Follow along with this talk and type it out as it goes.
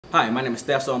Hi, my name is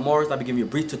Staff Sergeant Morris. I'll be giving you a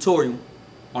brief tutorial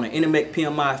on an INTERMEC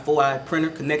PM4i printer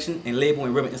connection and label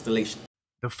and ribbon installation.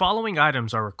 The following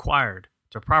items are required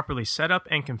to properly set up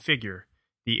and configure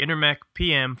the INTERMEC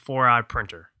PM4i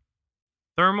printer.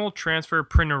 Thermal transfer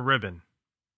printer ribbon,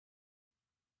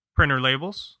 printer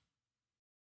labels,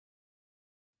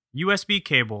 USB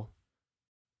cable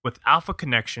with alpha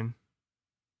connection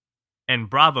and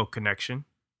Bravo connection,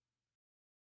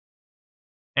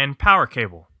 and power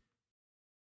cable.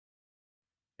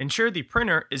 Ensure the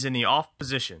printer is in the off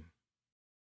position.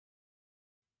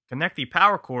 Connect the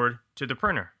power cord to the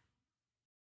printer.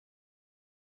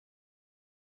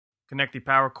 Connect the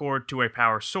power cord to a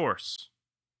power source.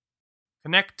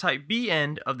 Connect Type B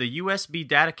end of the USB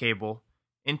data cable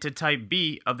into Type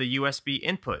B of the USB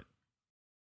input.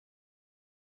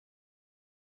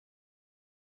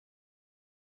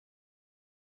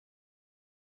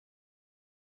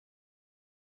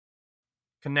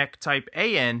 Connect Type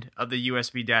A end of the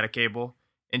USB data cable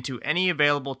into any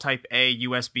available Type A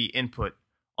USB input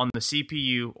on the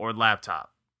CPU or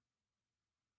laptop.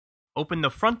 Open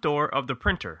the front door of the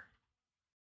printer.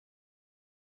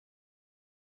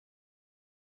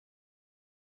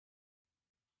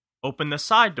 Open the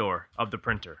side door of the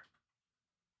printer.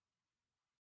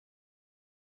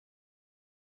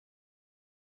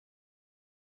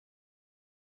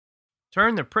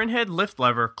 Turn the printhead lift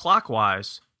lever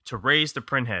clockwise to raise the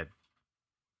printhead.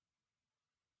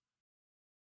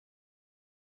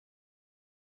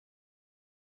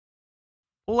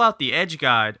 Pull out the edge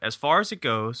guide as far as it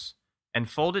goes and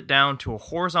fold it down to a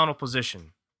horizontal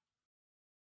position.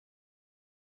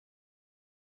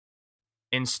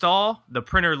 Install the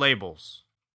printer labels.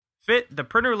 Fit the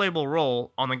printer label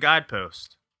roll on the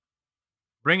guidepost.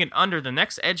 Bring it under the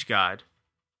next edge guide,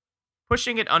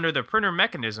 pushing it under the printer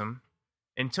mechanism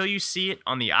until you see it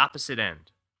on the opposite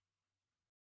end.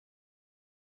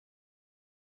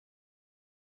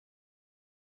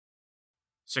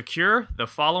 Secure the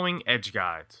following edge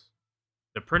guides: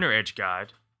 the printer edge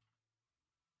guide,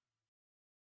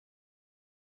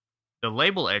 the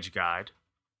label edge guide,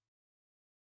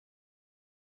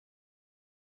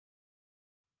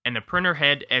 and the printer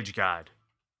head edge guide.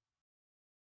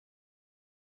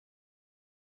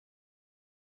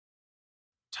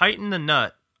 Tighten the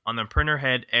nut on the printer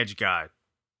head edge guide.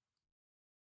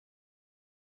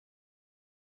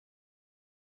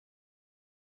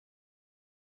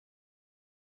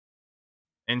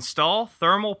 Install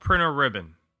thermal printer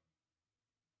ribbon.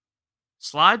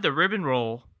 Slide the ribbon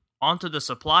roll onto the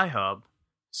supply hub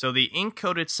so the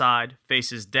ink-coated side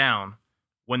faces down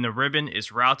when the ribbon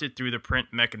is routed through the print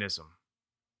mechanism.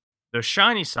 The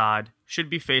shiny side should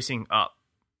be facing up.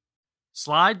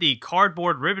 Slide the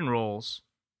cardboard ribbon rolls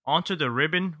onto the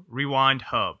ribbon rewind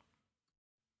hub.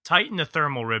 Tighten the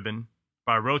thermal ribbon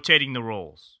by rotating the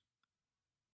rolls.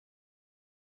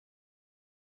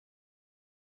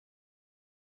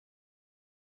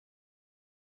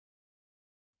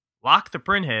 Lock the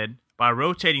printhead by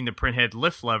rotating the printhead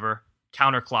lift lever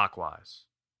counterclockwise.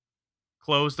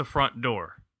 Close the front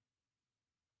door.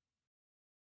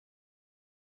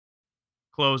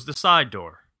 Close the side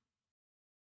door.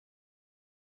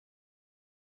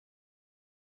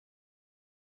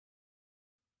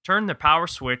 Turn the power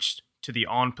switch to the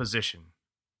on position.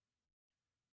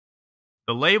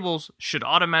 The labels should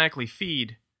automatically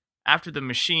feed after the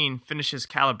machine finishes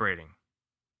calibrating.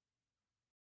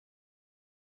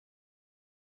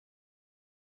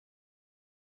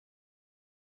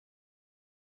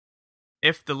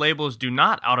 If the labels do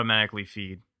not automatically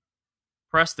feed,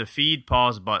 press the Feed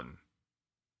Pause button.